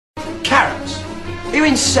Are you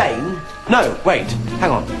insane? No, wait,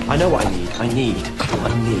 hang on. I know what I need.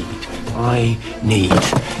 I need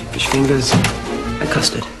fish fingers and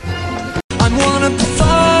custard. I'm one of the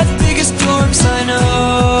 5 biggest dorks I know.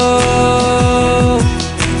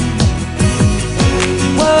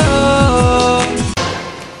 Whoa.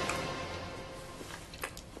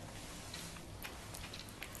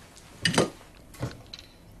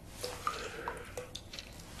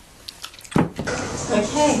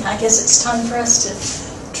 Okay, I guess it's time for us to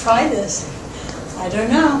try this. I don't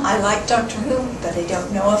know. I like Doctor Who, but I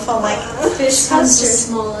don't know if I like fish custard. The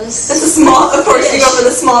smallest. It's the small. Of course, you go for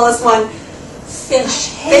the smallest one. Fish.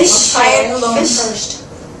 Fish. I'll try it alone Fish. first.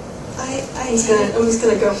 I'm just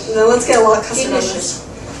gonna go. No, let's get a lot of custard on this.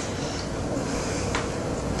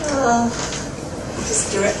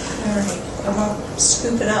 Just do it. All right. I won't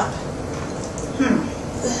scoop it up.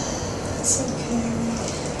 It's okay.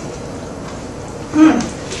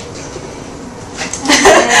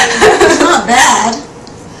 It's not bad.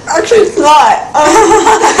 Actually, it's not.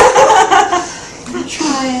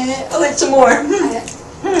 Try it. I'll like some more.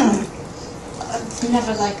 I've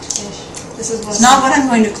never liked fish. This is It's not what I'm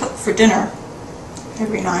going to cook for dinner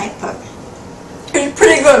every night, but It's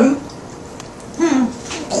pretty good.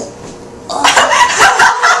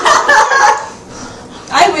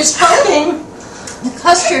 I was hoping the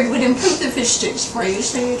custard would improve the fish sticks for you,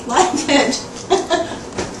 so you'd like it.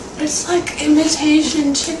 It's like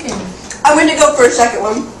imitation chicken. I'm going to go for a second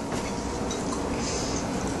one.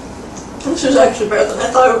 This is actually better than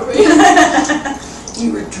I thought it would be.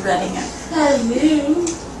 You were dreading it. I do.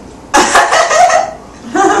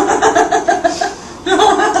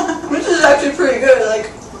 This is actually pretty good.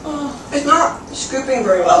 Like, it's not scooping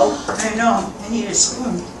very well, I know. I need a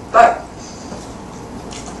spoon. but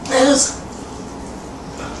it is.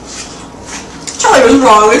 Charlie was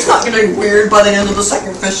wrong. It's not getting weird by the end of the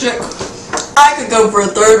second fish stick. I could go for a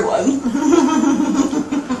third one.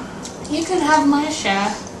 You can have my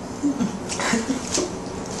share.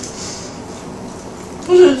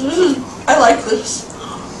 I like this.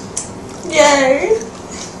 Yay!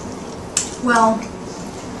 Well,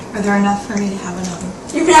 are there enough for me to have another?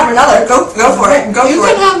 You can have another. Go for it. Go You for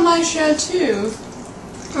can it. have my share too.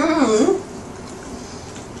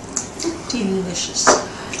 Delicious.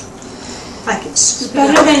 If I could scoop it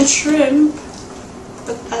Better up. than shrimp,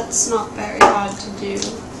 but that's not very hard to do.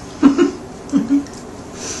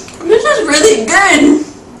 This is really good.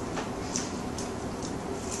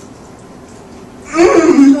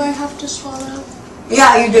 Do I have to swallow?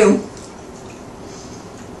 Yeah, you do.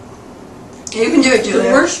 You can do it, The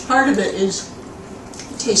Julia. worst part of it is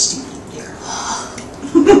tasting it, dear.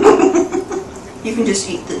 You can just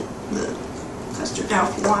eat the custard now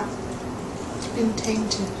if you want. It's been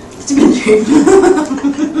tainted. It's been changed.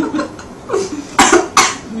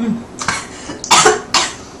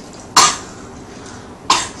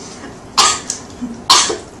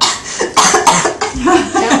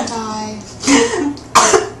 Don't die.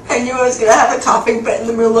 I knew I was gonna have a coughing fit in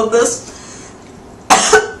the middle of this.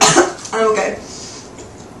 Okay.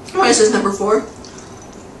 What is this, number 4?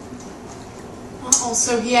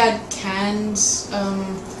 Also, he had canned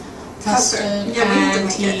custard, Yeah, we have to and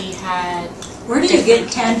make he had. Where do you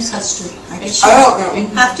get canned custard? I guess I don't know. you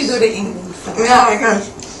have to go to England for that. Yeah, I guess.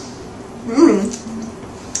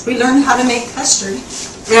 We learned how to make custard.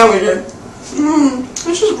 Yeah, we did.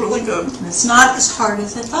 This is really good. It's not as hard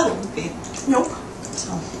as I thought it would be. Nope.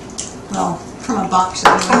 So, well, from a box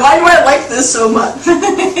of Why do I like this so much?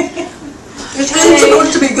 It's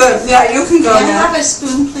supposed to be good. Yeah, you can go Can I now. have a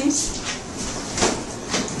spoon, please?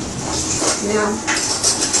 Yeah.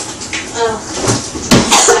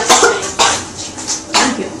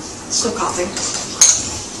 Thank you. Still coughing.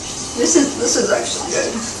 This is actually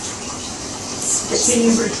good.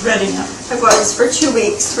 You were dreading it. I was for 2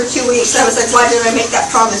 weeks. For 2 weeks, I was like, why did I make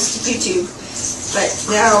that promise to YouTube? But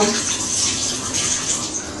now,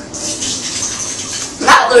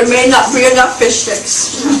 there may not be enough fish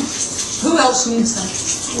sticks. Who else needs them?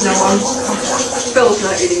 No one. Phil's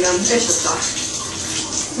not eating them. It's just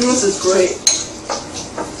us. This is great.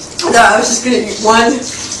 I thought I was just gonna eat one,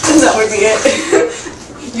 and that would be it.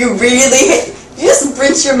 You just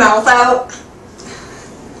rinse your mouth out.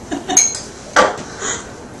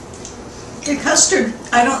 The custard,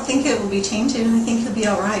 I don't think it will be tainted. I think it'll be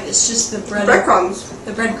all right. It's just the bread. Breadcrumbs.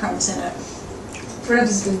 The breadcrumbs in it. Bread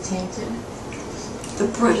has been tainted. The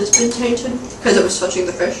bread has been tainted because it was touching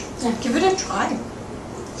the fish. Yeah, give it a try.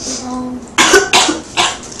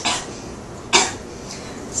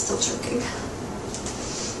 Still choking.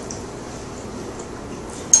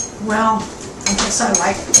 Well, I guess I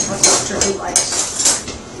like what Dr. Lee likes.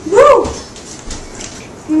 Woo!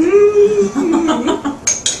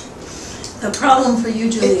 The problem for you,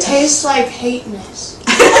 Julia. It tastes like hateness.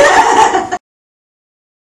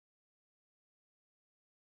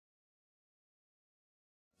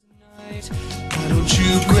 Why don't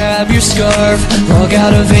you grab your scarf, log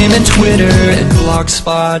out of AIM and Twitter, and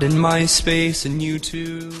Blogspot and MySpace and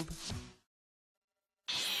YouTube.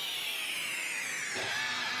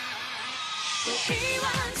 He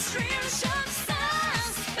was